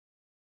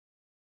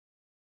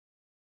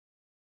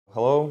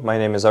Hello, my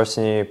name is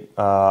Arseniy.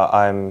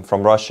 I'm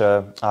from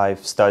Russia.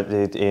 I've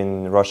studied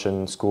in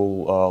Russian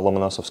school,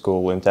 Lomonosov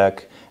School in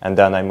Tech, and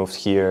then I moved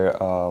here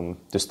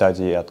to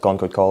study at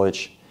Concord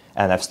College,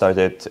 and I've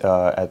started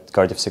at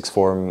Cardiff Sixth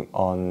Form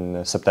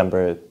on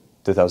September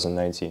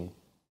 2019. I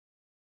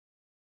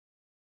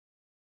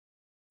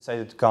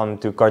decided to come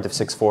to Cardiff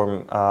Sixth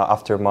Form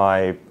after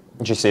my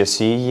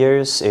GCSE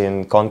years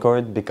in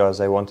Concord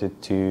because I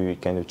wanted to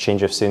kind of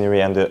change of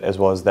scenery, and as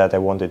well as that I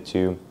wanted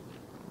to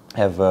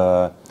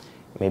have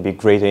maybe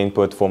greater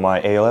input for my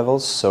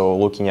A-levels. So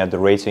looking at the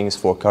ratings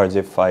for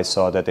Cardiff, I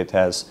saw that it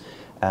has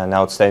an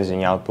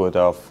outstanding output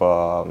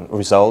of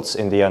results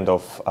in the end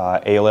of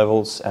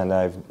A-levels, and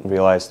I've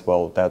realized,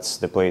 well, that's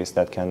the place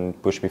that can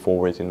push me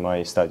forward in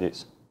my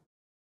studies.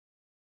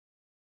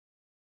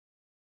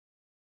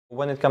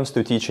 When it comes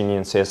to teaching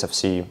in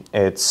CSFC,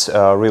 it's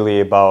really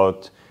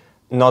about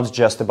not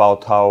just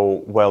about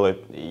how well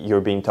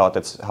you're being taught,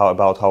 it's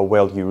about how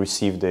well you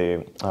receive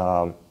the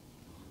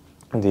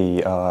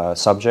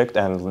subject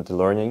and the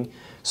learning.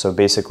 So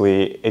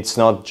basically, it's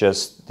not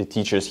just the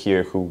teachers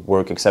here who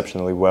work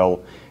exceptionally well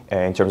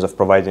in terms of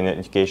providing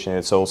education,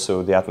 it's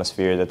also the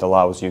atmosphere that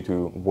allows you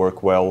to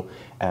work well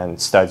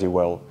and study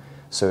well.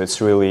 So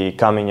it's really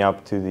coming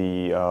up to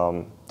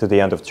the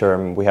end of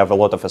term. We have a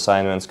lot of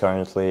assignments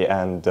currently,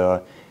 and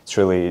it's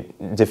really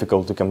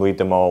difficult to complete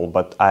them all,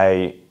 but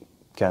I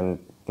can,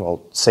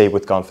 well, say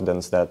with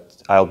confidence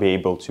that I'll be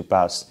able to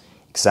pass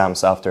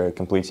exams after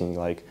completing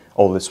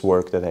all this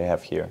work that I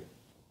have here.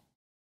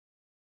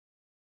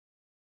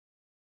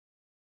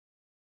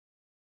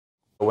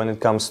 When it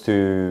comes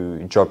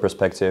to job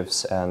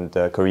perspectives and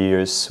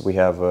careers, we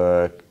have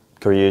a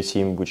career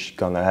team which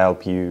gonna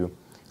help you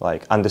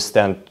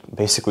understand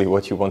basically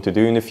what you want to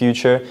do in the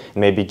future and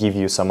maybe give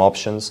you some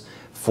options.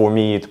 For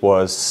me, it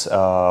was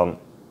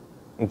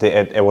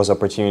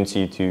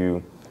opportunity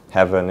to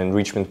have an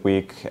enrichment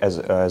week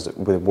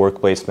with work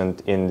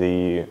placement in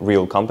the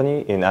real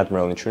company, in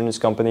Admiral Insurance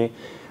Company.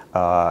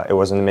 It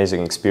was an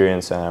amazing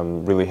experience, and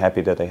I'm really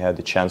happy that I had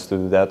the chance to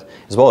do that.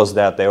 As well as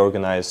that, they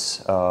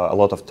organize a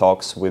lot of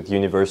talks with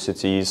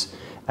universities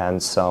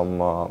and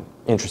some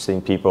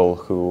interesting people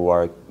who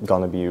are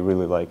gonna be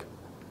really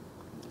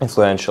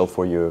influential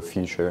for your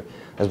future.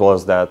 As well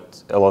as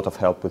that, a lot of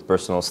help with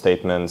personal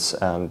statements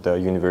and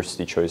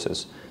university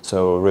choices.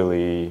 So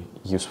really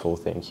useful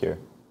thing here.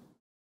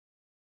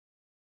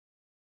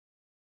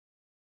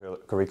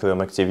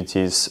 Curriculum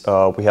activities,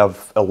 we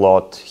have a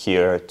lot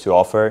here to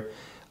offer.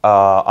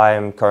 I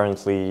am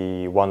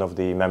currently one of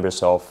the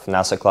members of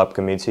NASA Club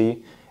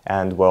Committee,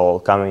 and well,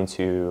 coming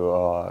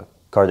to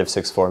Cardiff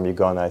Sixth Form,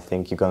 I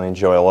think you're gonna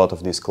enjoy a lot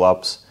of these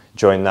clubs.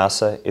 Join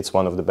NASA, it's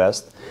one of the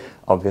best,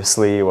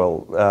 obviously.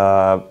 Well,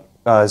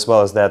 as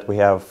well as that, we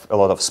have a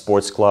lot of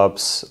sports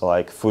clubs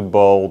like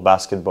football,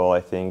 basketball,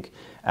 I think,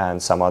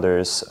 and some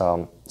others.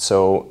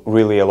 So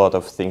really a lot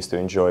of things to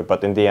enjoy,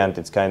 but in the end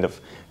it kind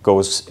of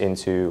goes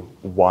into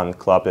one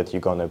club that you're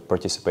gonna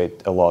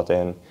participate a lot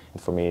in,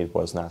 and for me it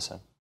was NASA.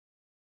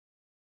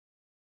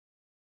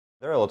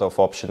 There are a lot of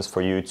options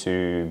for you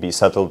to be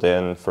settled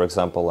in, for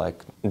example,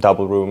 like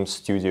double rooms,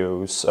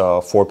 studios,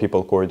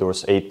 4-people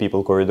corridors,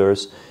 8-people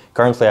corridors.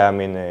 Currently I'm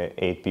in a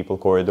 8-people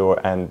corridor,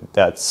 and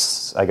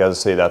that's, I gotta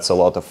say, that's a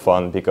lot of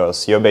fun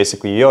because you're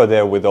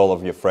there with all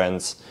of your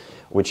friends,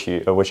 which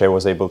I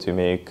was able to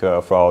make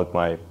throughout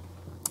my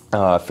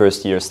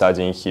first year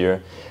studying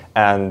here.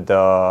 And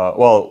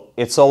well,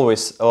 it's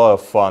always a lot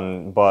of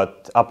fun,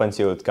 but up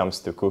until it comes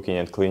to cooking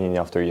and cleaning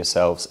after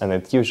yourselves, and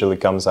it usually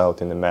comes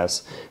out in a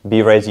mess.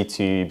 Be ready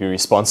to be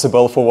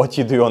responsible for what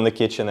you do on the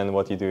kitchen and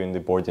what you do in the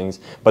boardings.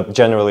 But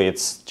generally,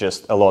 it's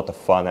just a lot of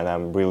fun, and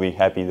I'm really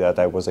happy that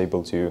I was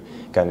able to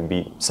kind of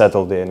be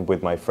settled in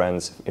with my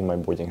friends in my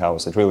boarding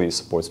house. It really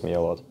supports me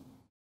a lot.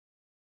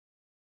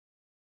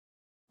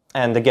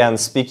 And again,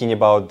 speaking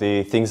about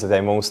the things that I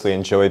mostly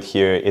enjoyed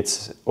here,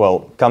 it's,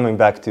 well, coming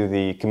back to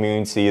the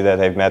community that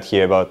I've met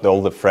here, about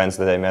all the friends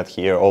that I met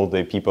here, all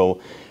the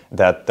people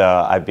that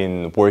I've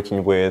been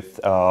working with,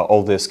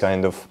 all this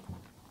kind of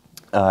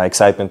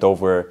excitement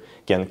over,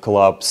 again,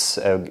 clubs,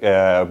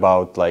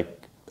 about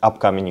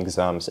upcoming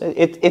exams.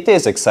 It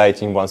is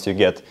exciting once you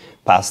get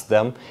past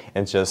them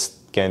and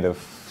just kind of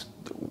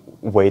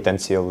wait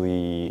until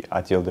the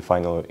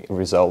final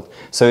result.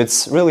 So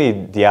it's really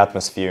the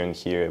atmosphere in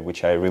here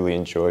which I really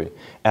enjoy,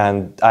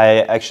 and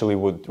I actually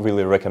would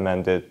really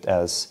recommend it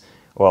as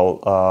well.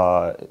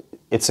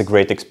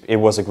 It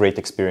was a great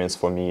experience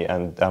for me,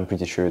 and I'm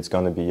pretty sure it's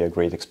going to be a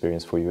great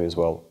experience for you as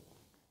well.